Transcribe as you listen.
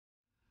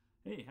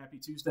Hey, happy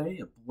Tuesday.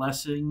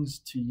 Blessings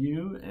to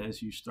you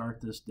as you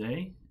start this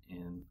day,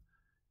 and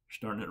you're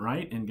starting it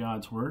right in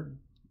God's Word.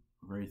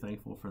 Very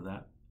thankful for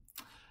that.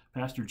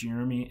 Pastor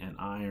Jeremy and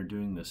I are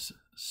doing this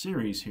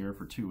series here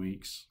for 2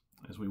 weeks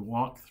as we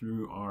walk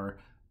through our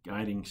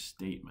guiding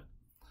statement.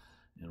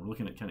 And we're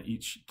looking at kind of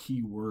each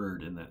key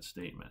word in that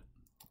statement.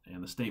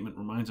 And the statement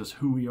reminds us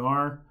who we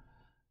are.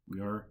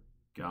 We are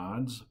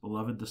God's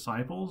beloved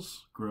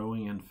disciples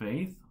growing in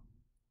faith.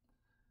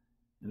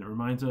 And it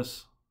reminds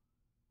us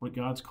what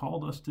God's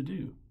called us to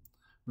do.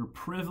 We're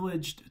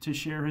privileged to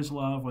share his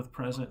love with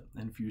present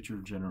and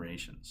future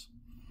generations.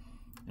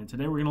 And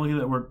today we're going to look at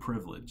that word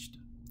privileged.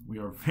 We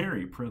are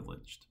very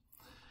privileged.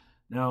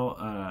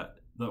 Now,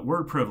 the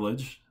word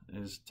privilege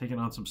is taking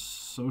on some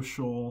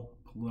social,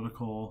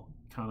 political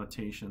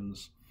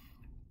connotations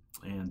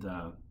and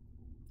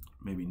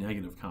maybe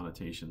negative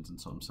connotations in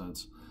some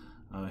sense.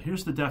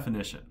 Here's the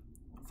definition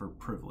for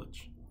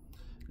privilege.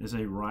 It is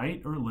a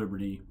right or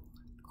liberty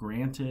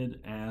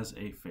granted as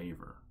a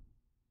favor.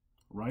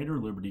 Right or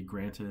liberty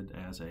granted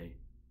as a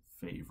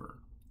favor.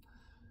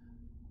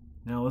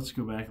 Now let's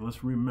go back.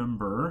 Let's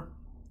remember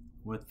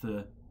what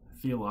the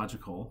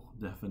theological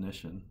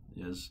definition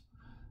is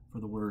for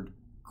the word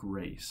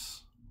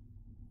grace.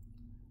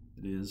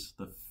 It is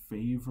the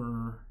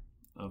favor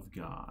of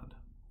God.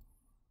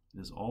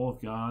 It is all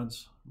of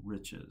God's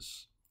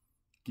riches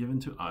given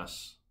to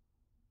us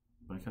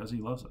because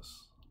he loves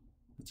us.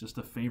 It's just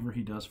a favor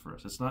he does for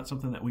us. It's not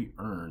something that we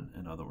earn,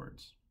 in other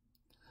words.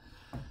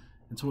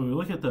 And so when we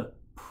look at the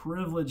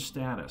privileged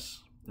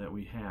status that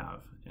we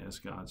have as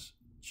God's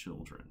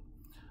children,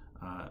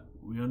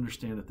 we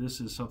understand that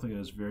this is something that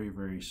is very,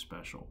 very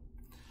special.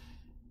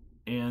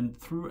 And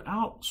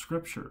throughout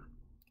Scripture,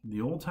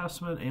 the Old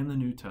Testament and the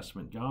New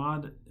Testament,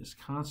 God is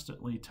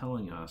constantly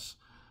telling us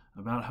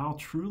about how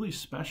truly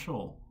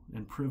special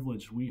and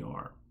privileged we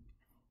are.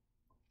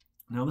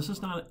 Now, this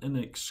is not an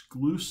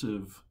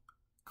exclusive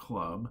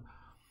club.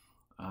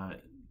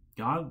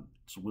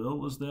 God's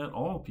will is that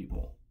all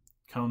people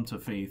come to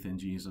faith in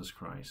Jesus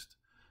Christ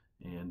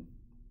and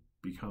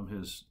become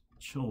his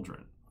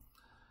children.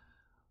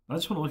 I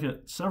just want to look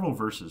at several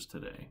verses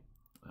today.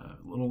 A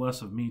little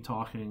less of me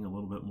talking, a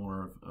little bit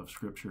more of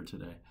Scripture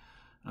today.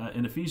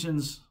 In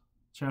Ephesians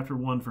chapter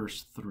 1,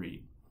 verse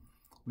 3,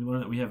 we learn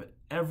that we have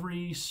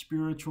every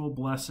spiritual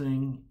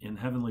blessing in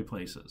heavenly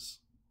places.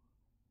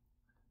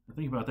 Now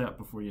think about that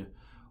before you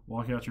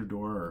walk out your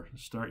door or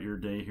start your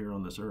day here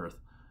on this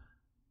earth.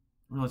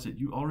 Realize that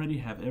you already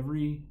have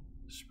every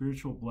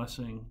spiritual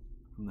blessing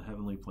from the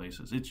heavenly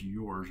places. It's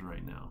yours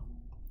right now.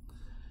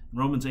 In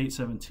Romans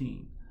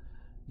 8:17,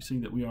 we see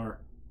that we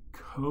are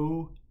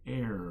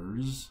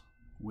co-heirs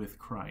with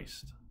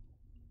Christ.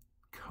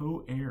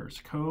 Co-heirs,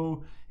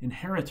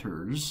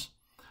 co-inheritors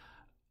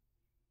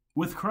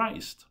with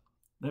Christ.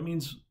 That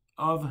means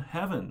of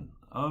heaven,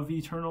 of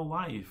eternal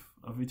life,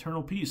 of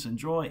eternal peace and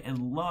joy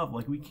and love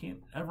like we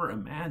can't ever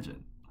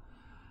imagine.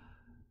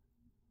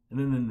 And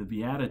then in the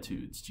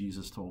Beatitudes,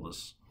 Jesus told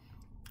us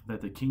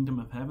that the kingdom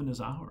of heaven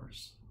is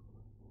ours.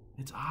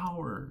 It's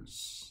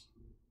ours.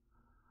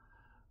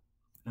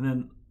 And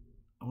then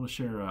I want to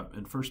share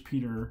in 1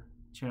 Peter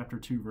chapter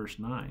 2, verse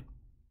 9,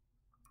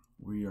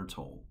 we are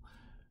told,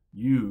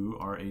 you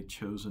are a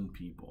chosen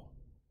people,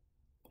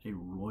 a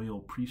royal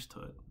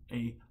priesthood,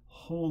 a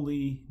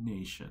holy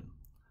nation,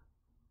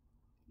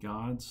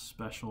 God's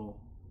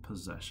special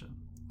possession.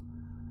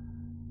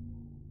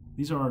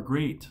 These are our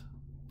great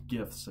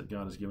gifts that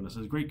God has given us.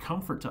 It's a great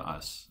comfort to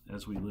us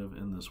as we live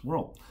in this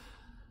world.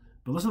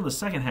 But listen to the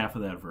second half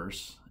of that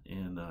verse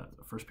in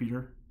 1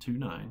 Peter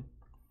 2:9.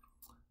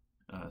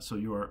 So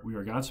we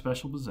are God's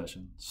special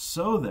possession,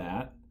 so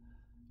that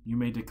you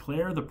may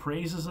declare the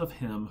praises of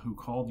him who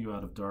called you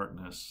out of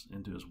darkness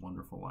into his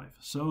wonderful life.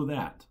 So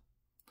that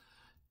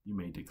you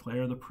may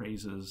declare the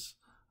praises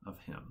of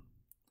him.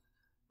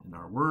 In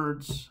our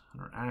words, in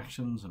our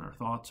actions, in our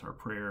thoughts, our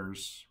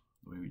prayers,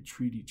 the way we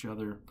treat each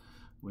other,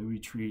 the way we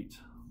treat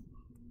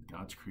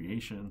God's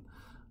creation.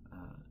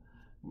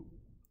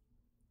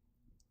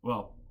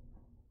 Well,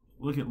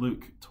 look at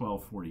Luke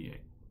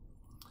 12:48.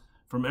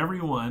 From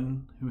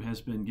everyone who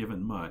has been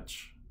given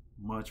much,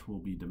 much will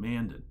be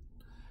demanded.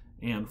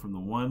 And from the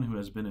one who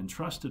has been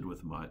entrusted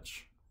with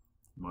much,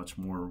 much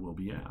more will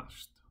be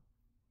asked.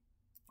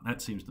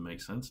 That seems to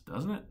make sense,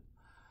 doesn't it?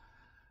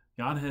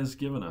 God has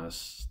given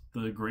us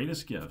the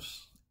greatest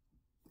gifts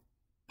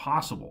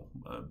possible,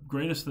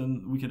 greatest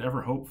than we could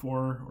ever hope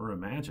for or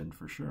imagine,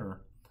 for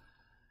sure.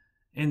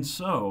 And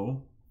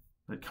so,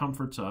 that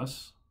comforts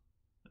us.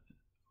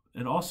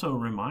 It also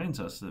reminds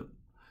us that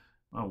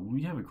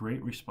we have a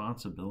great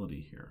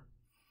responsibility here.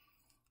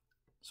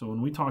 So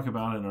when we talk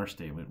about in our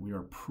statement, we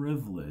are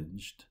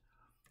privileged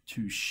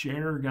to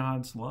share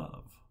God's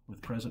love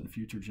with present and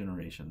future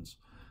generations.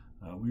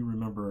 We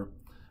remember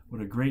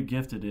what a great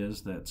gift it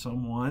is that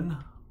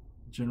someone,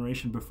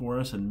 generation before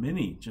us and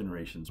many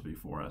generations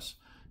before us,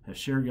 has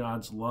shared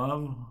God's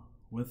love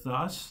with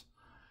us,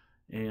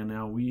 and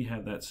now we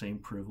have that same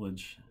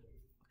privilege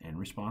and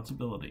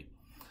responsibility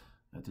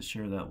to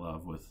share that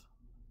love with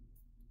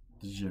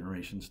the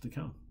generations to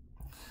come.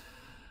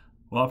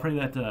 Well, I pray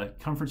that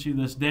comforts you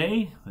this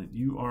day, that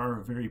you are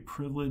a very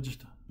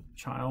privileged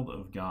child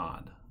of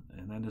God,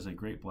 and that is a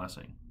great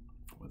blessing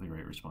with a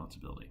great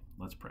responsibility.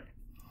 Let's pray.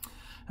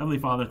 Heavenly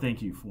Father,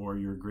 thank you for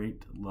your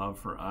great love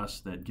for us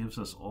that gives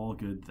us all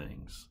good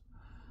things.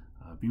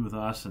 Be with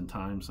us in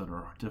times that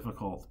are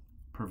difficult.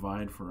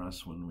 Provide for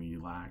us when we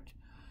lack.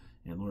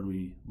 And Lord,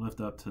 we lift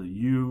up to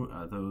you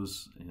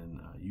those in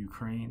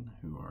Ukraine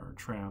who are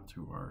trapped,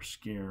 who are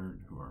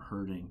scared, who are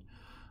hurting.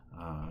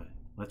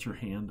 Let your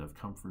hand of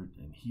comfort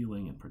and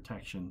healing and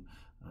protection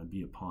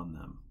be upon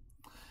them.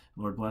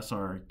 Lord, bless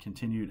our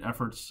continued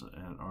efforts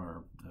at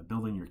our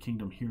building your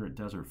kingdom here at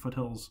Desert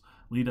Foothills.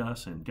 Lead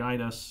us and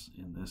guide us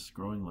in this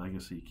growing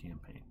legacy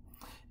campaign.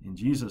 In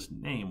Jesus'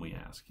 name we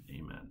ask,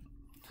 amen.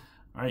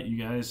 All right, you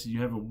guys,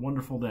 you have a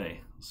wonderful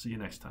day. See you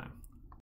next time.